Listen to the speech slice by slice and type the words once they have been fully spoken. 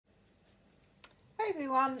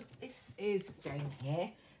everyone, this is Jane here.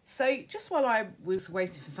 So just while I was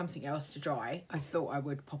waiting for something else to dry, I thought I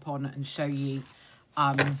would pop on and show you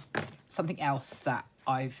something else that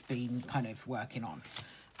I've been kind of working on.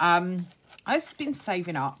 I've been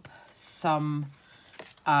saving up some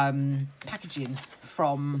packaging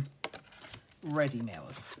from ready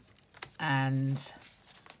meals, and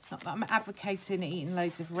not that I'm advocating eating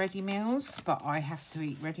loads of ready meals, but I have to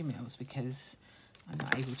eat ready meals because I'm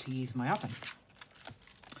not able to use my oven.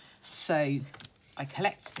 So I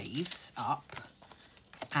collect these up,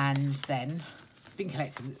 and then I've been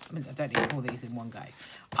collecting, I mean, I don't need all these in one go.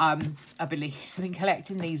 I've been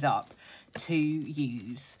collecting these up to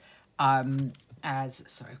use as,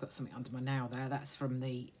 sorry, I've got something under my nail there. That's from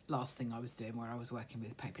the last thing I was doing where I was working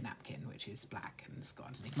with paper napkin, which is black and it's got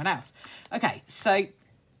underneath my nails. Okay, so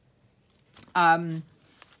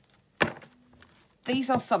these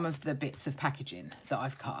are some of the bits of packaging that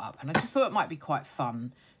I've cut up, and I just thought it might be quite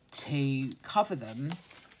fun to cover them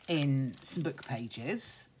in some book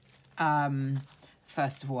pages.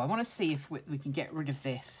 First of all, I want to see if we can get rid of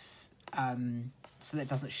this so that it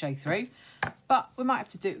doesn't show through, but we might have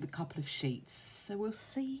to do it with a couple of sheets, so we'll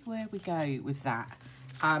see where we go with that.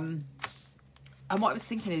 And what I was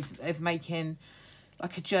thinking is of making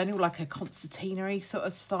like a journal, like a concertina sort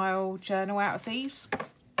of style journal out of these.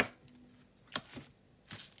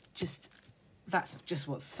 That's just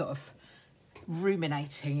what's sort of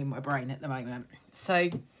ruminating in my brain at the moment. So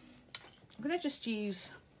I'm going to just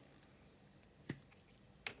use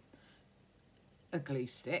a glue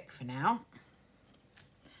stick for now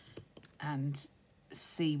and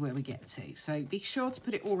see where we get to. So be sure to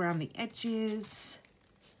put it all around the edges.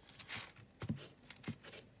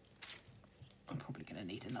 I'm probably going to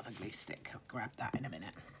need another glue stick. I'll grab that in a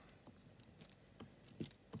minute.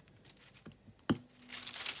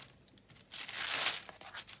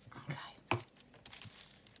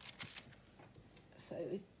 So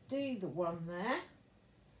we do the one there,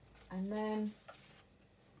 and then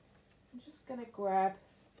I'm just going to grab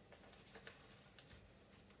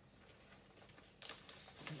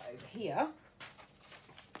over here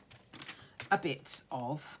a bit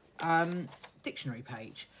of dictionary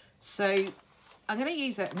page. So I'm going to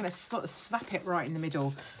use it, I'm going to sort of slap it right in the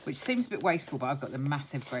middle, which seems a bit wasteful, but I've got the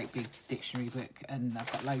massive great big dictionary book and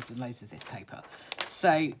I've got loads and loads of this paper. So,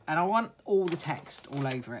 and I want all the text all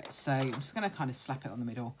over it. So I'm just going to kind of slap it on the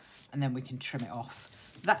middle and then we can trim it off.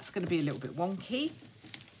 That's going to be a little bit wonky.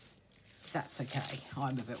 That's okay.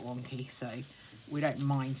 I'm a bit wonky, so we don't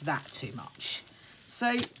mind that too much.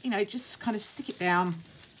 So, you know, just kind of stick it down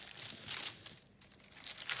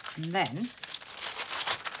and then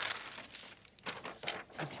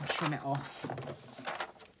I can trim it off.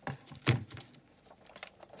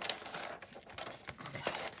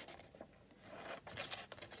 Okay.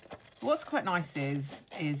 What's quite nice is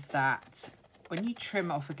that when you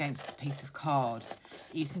trim off against a piece of card,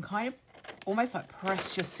 you can kind of almost like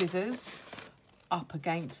press your scissors up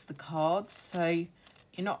against the card. So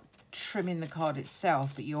you're not trimming the card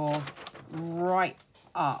itself, but you're right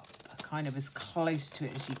up, kind of as close to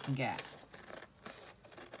it as you can get.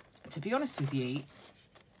 To be honest with you,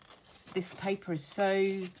 this paper is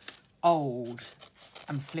so old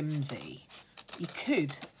and flimsy, you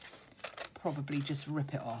could probably just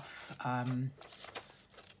rip it off, but I'm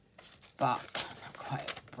not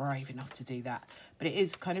quite brave enough to do that. But it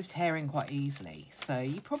is kind of tearing quite easily, so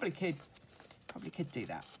you probably could do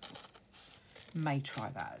that. May try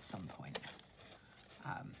that at some point.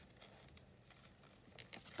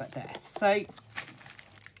 But there, so I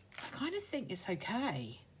kind of think it's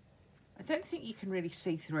okay. I don't think you can really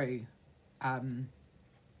see through to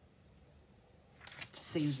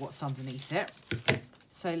see what's underneath it.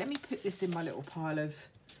 So let me put this in my little pile of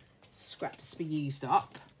scraps to be used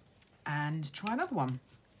up and try another one.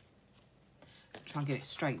 Try and get it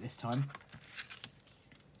straight this time.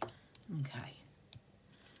 Okay.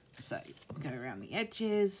 So go around the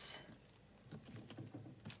edges.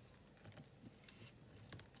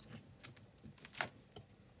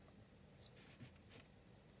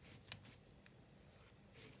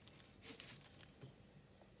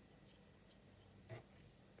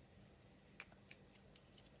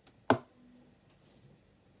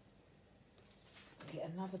 Get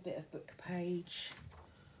another bit of book page.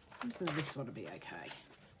 I think this one will be okay.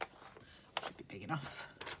 Should be big enough.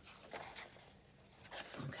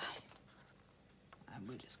 Okay. And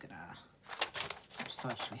we're just gonna, which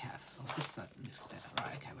side should we have? Oh, this side looks better.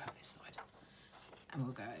 Right, okay, we'll have this side. And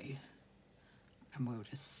we'll go, and we'll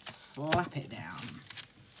just slap it down.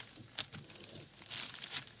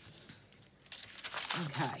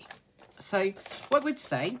 Okay, So what I would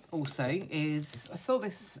say also is, I saw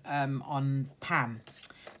this on Pam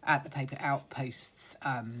at the Paper Outposts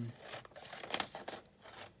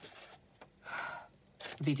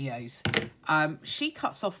videos. She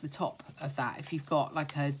cuts off the top of that if you've got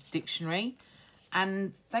like a dictionary,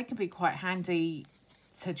 and they can be quite handy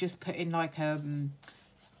to just put in like a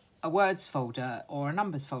words folder or a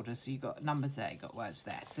numbers folder. So you've got numbers there, you've got words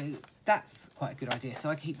there. So that's quite a good idea. So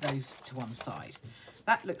I keep those to one side.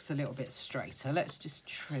 That looks a little bit straighter. Let's just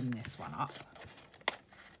trim this one up.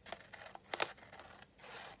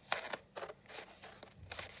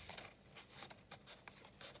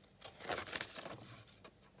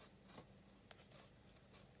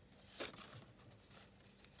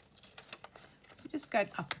 So just going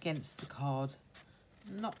up against the card,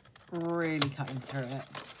 not really cutting through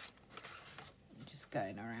it. Just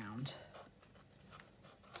going around,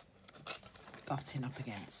 butting up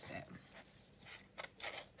against it.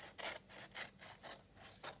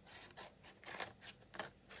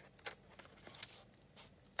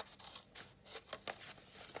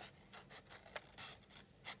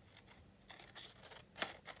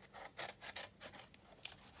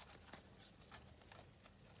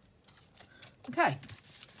 Okay,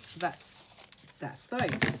 so that's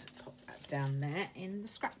those. Pop that down there in the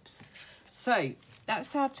scraps. So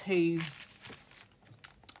that's our two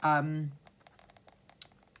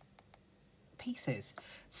pieces.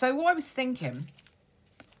 So what I was thinking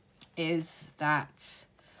is that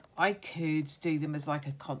I could do them as like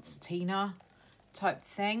a concertina type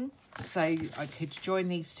thing. So I could join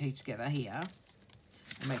these two together here,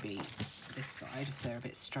 and maybe this side if they're a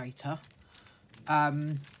bit straighter.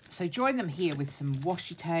 So join them here with some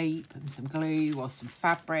washi tape and some glue or some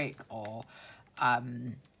fabric or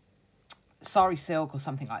sari silk or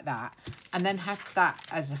something like that, and then have that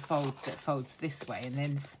as a fold that folds this way, and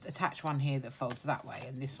then attach one here that folds that way,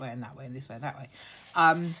 and this way and that way and this way and that way,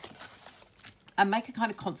 and make a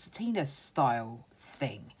kind of concertina style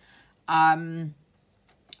thing. I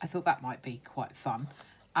thought that might be quite fun.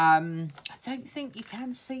 I don't think you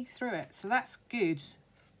can see through it, so that's good.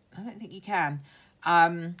 I don't think you can.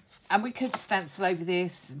 And we could stencil over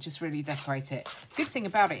this and just really decorate it. Good thing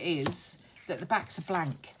about it is that the backs are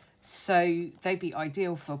blank, so they'd be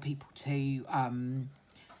ideal for people to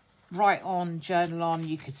write on, journal on.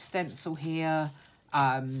 You could stencil here.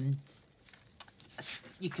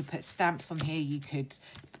 You could put stamps on here. You could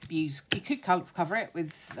cover it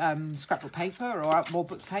with scrapbook paper or more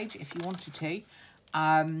book page if you wanted to.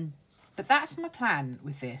 But that's my plan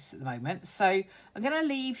with this at the moment. So I'm going to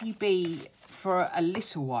leave you be for a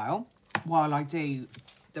little while I do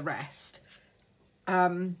the rest.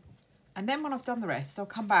 And then when I've done the rest, I'll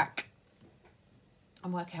come back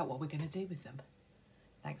and work out what we're going to do with them.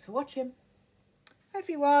 Thanks for watching. Hi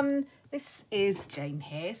everyone, this is Jane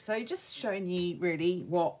here. So just showing you really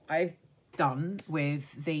what I've done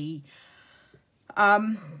with the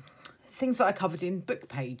things that I covered in book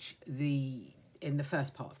page in the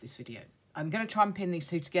first part of this video. I'm going to try and pin these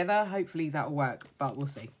two together. Hopefully that'll work, but we'll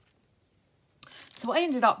see. So what I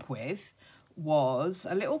ended up with was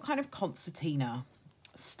a little kind of concertina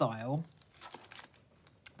style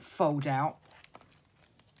fold out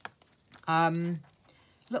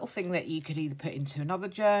little thing that you could either put into another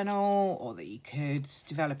journal or that you could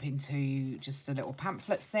develop into just a little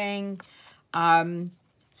pamphlet thing.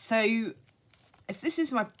 So this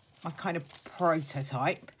is my kind of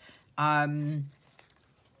prototype.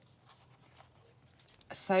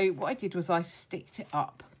 So what I did was I sticked it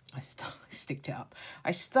up. I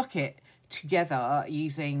stuck it together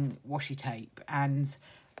using washi tape, and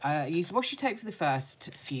I used washi tape for the first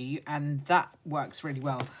few, and that works really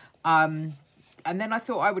well. And then I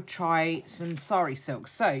thought I would try some sari silk.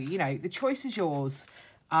 So, you know, the choice is yours.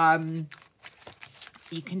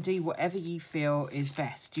 You can do whatever you feel is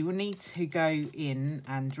best. You will need to go in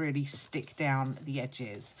and really stick down the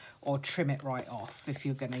edges or trim it right off if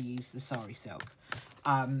you're going to use the sari silk.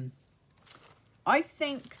 I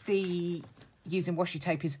think using washi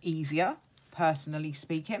tape is easier, personally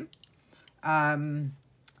speaking.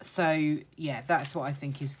 So yeah, that's what I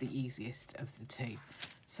think is the easiest of the two.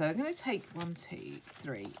 So I'm going to take 1, 2,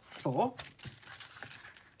 3, 4.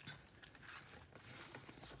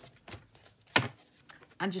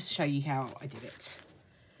 And just show you how I did it.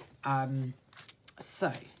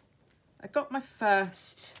 So I got my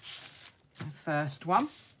first one,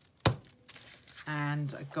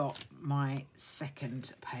 and I got my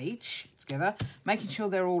second page together, making sure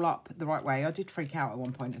they're all up the right way. I did freak out at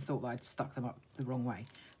one point and thought that I'd stuck them up the wrong way,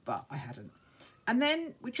 but I hadn't. And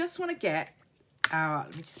then we just want to get our,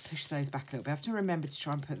 let me just push those back a little bit. I have to remember to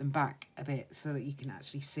try and put them back a bit so that you can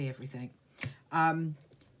actually see everything.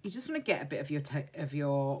 you just want to get a bit of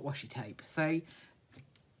your washi tape. So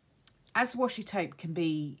as washi tape can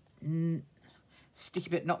be sticky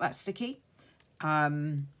but not that sticky,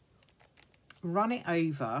 run it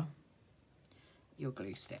over your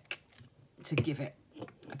glue stick to give it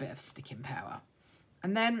a bit of sticking power.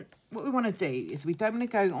 And then what we want to do is we don't want to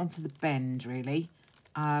go onto the bend really.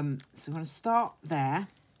 So we want to start there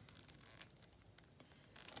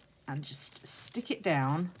and just stick it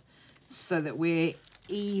down so that we're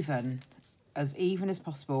even as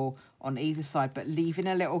possible on either side, but leaving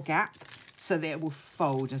a little gap so that it will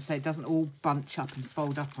fold and so it doesn't all bunch up and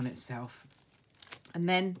fold up on itself. And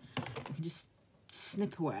then we can just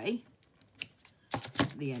snip away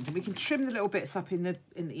at the end, and we can trim the little bits up in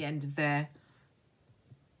the end of there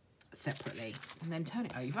separately, and then turn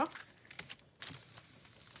it over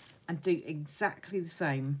and do exactly the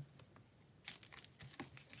same.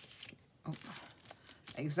 Oh,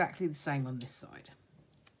 exactly the same on this side.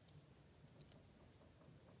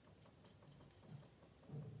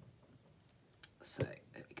 So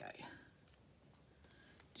there we go.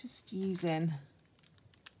 Just using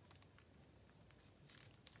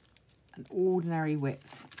an ordinary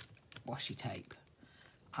width washi tape.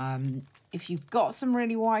 If you've got some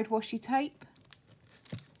really wide washi tape,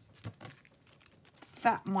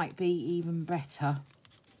 that might be even better.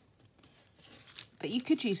 But you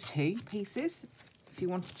could use 2 pieces if you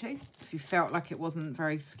wanted to, if you felt like it wasn't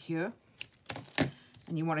very secure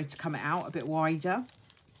and you wanted to come out a bit wider.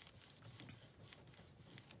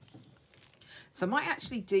 So I might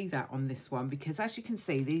actually do that on this one, because as you can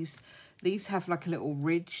see, these have like a little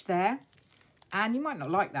ridge there, and you might not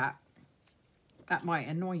like that. That might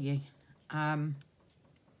annoy you. So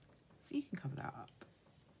you can cover that up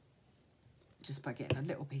just by getting a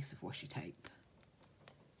little piece of washi tape.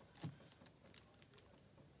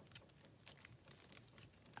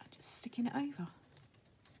 And just sticking it over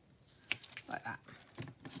like that.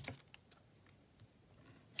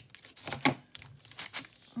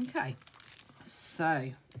 Okay, so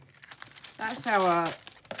that's our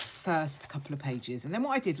first couple of pages, and then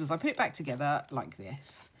what I did was I put it back together like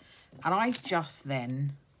this, and I just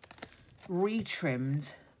then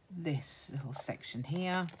retrimmed this little section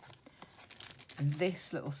here and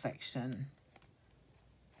this little section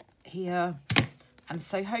here, and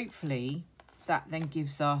so hopefully that then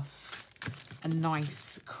gives us a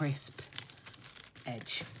nice crisp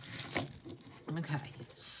edge. Okay,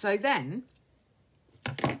 so then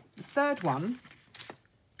the third one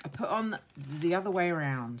I put on the other way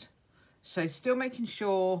around, so still making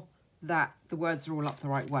sure that the words are all up the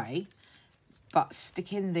right way, but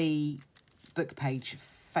sticking the book page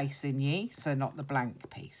facing you, so not the blank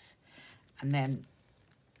piece, and then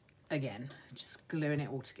again just gluing it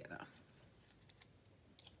all together.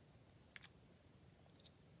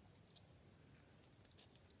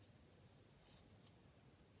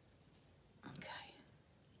 Okay,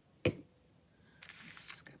 let's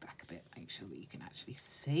just go back a bit, make sure that you can actually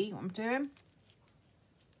see what I'm doing.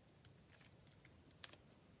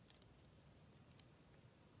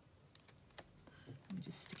 Let me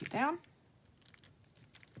just stick it down.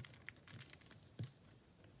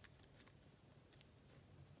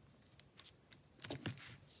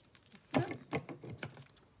 So,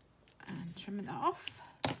 and trimming that off.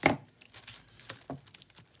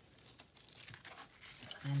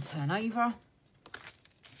 And turn over.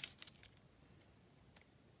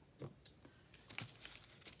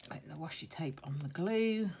 Putting the washi tape on the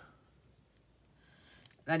glue.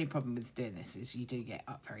 The only problem with doing this is you do get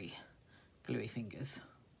up very gluey fingers.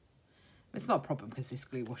 It's not a problem because this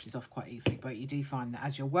glue washes off quite easily, but you do find that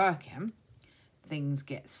as you're working, things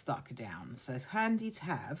get stuck down. So it's handy to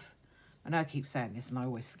have, I know I keep saying this and I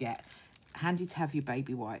always forget, handy to have your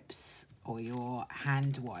baby wipes or your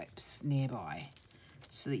hand wipes nearby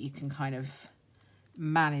so that you can kind of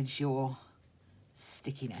manage your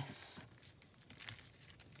stickiness.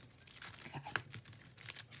 Okay.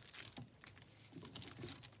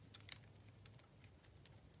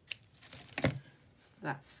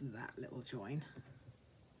 That's that little join.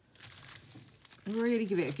 Really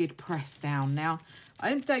give it a good press down. Now,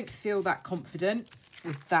 I don't feel that confident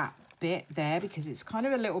with that bit there because it's kind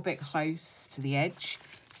of a little bit close to the edge.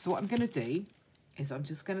 So what I'm going to do is I'm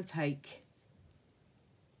just going to take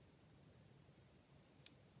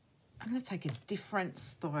a different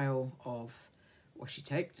style of washi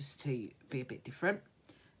tape just to be a bit different.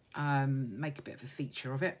 Make a bit of a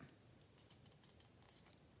feature of it.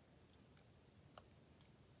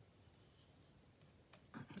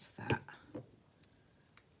 What's that?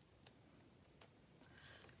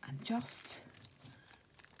 And just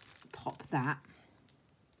pop that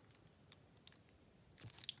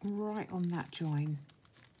right on that join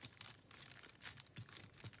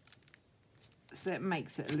so it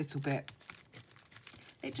makes it a little bit,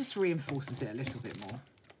 it just reinforces it a little bit more.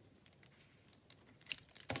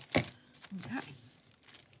 Okay,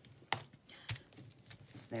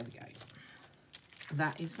 so there we go.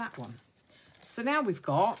 That is that one. So now we've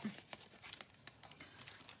got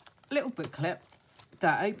a little booklet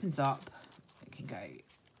that opens up. It can go,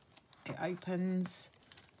 it opens,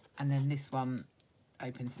 and then this one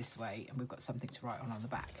opens this way, and we've got something to write on the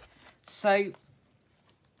back. So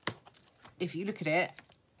if you look at it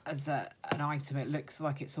as an item, it looks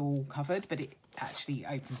like it's all covered, but it actually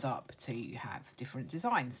opens up to have different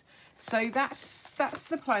designs. So that's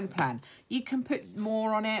the plan. You can put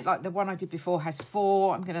more on it, like the one I did before has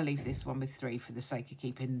 4. I'm going to leave this one with 3 for the sake of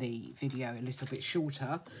keeping the video a little bit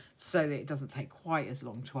shorter so that it doesn't take quite as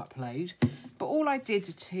long to upload. But all I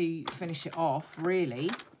did to finish it off really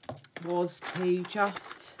was to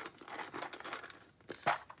just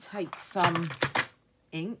take some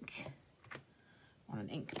ink on an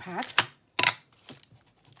ink pad.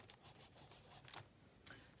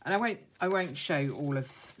 And I won't show all of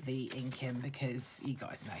the ink in because you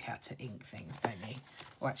guys know how to ink things, don't you?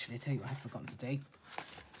 Or actually, I'll tell you what I have forgotten to do,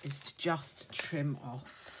 is to just trim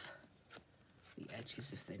off the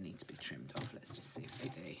edges if they need to be trimmed off. Let's just see if they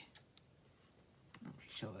do. Not really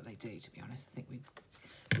sure that they do, to be honest. I think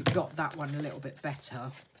we've got that one a little bit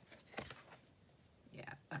better. Yeah,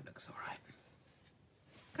 that looks all right.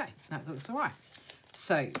 Okay, that looks all right.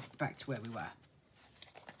 So, back to where we were.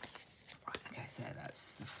 Okay, so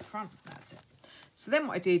that's the front, that's it. So then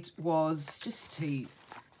what I did was, just to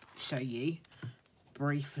show you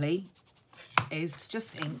briefly, is to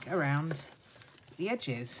just ink around the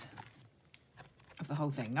edges of the whole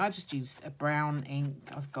thing. Now I just used a brown ink.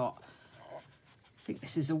 I've got, I think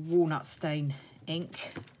this is a walnut stain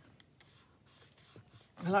ink.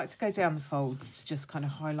 I like to go down the folds to just kind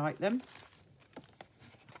of highlight them.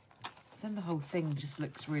 So then the whole thing just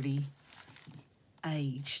looks really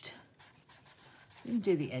aged. You can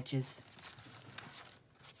do the edges.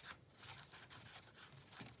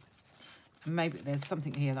 And maybe there's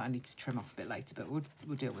something here that I need to trim off a bit later, but we'll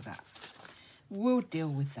deal with that. We'll deal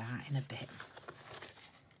with that in a bit.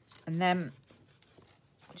 And then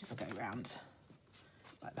I'll just go around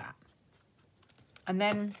like that. And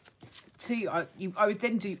then I would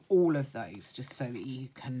then do all of those just so that you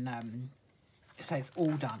can so it's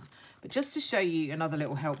all done. But just to show you another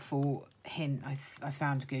little helpful hint I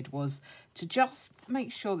found good was to just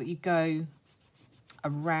make sure that you go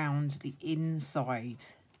around the inside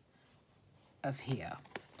of here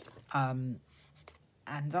and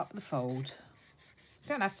up the fold. You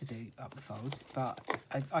don't have to do up the fold, but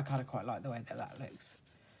I kind of quite like the way that looks.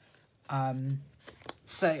 And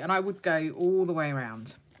I would go all the way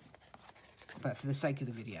around, but for the sake of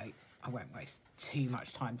the video, I won't waste too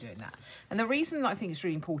much time doing that. And the reason that I think it's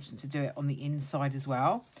really important to do it on the inside as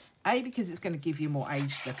well, A, because it's going to give you a more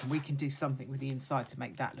aged look, and we can do something with the inside to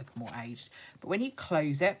make that look more aged. But when you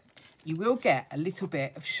close it, you will get a little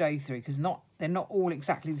bit of show through, because they're not all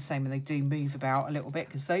exactly the same, and they do move about a little bit,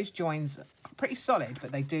 because those joins are pretty solid,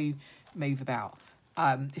 but they do move about.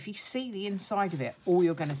 If you see the inside of it, all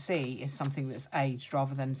you're going to see is something that's aged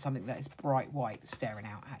rather than something that is bright white staring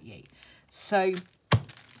out at you. So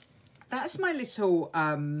that's my little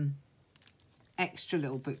extra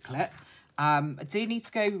little booklet. I do need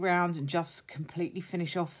to go around and just completely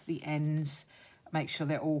finish off the ends, make sure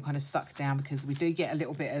they're all kind of stuck down, because we do get a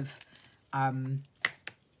little bit of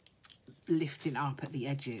lifting up at the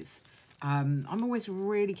edges. I'm always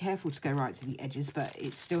really careful to go right to the edges, but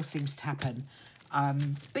it still seems to happen.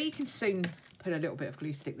 But you can soon put a little bit of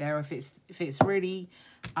glue stick there. If it's really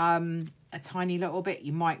a tiny little bit,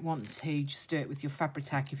 you might want to just do it with your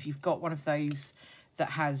Fabri-Tac. If you've got one of those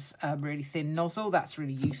that has a really thin nozzle, that's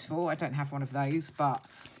really useful. I don't have one of those, but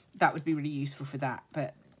that would be really useful for that.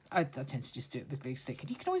 But I tend to just do it with the glue stick. And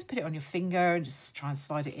you can always put it on your finger and just try and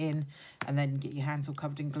slide it in, and then get your hands all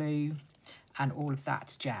covered in glue and all of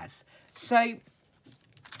that jazz. So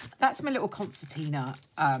that's my little concertina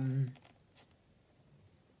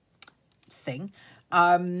thing.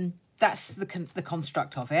 That's the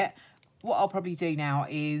construct of it. What I'll probably do now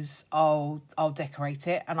is I'll decorate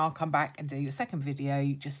it, and I'll come back and do a second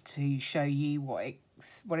video just to show you what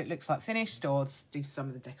it looks like finished, or do some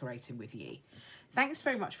of the decorating with you. Thanks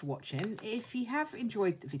very much for watching. If you have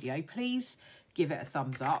enjoyed the video, please give it a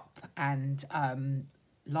thumbs up, and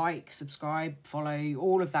like, subscribe, follow,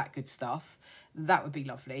 all of that good stuff. That would be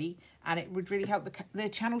lovely, and it would really help the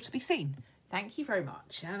channel to be seen. Thank you very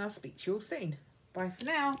much, and I'll speak to you all soon. Bye for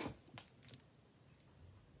now.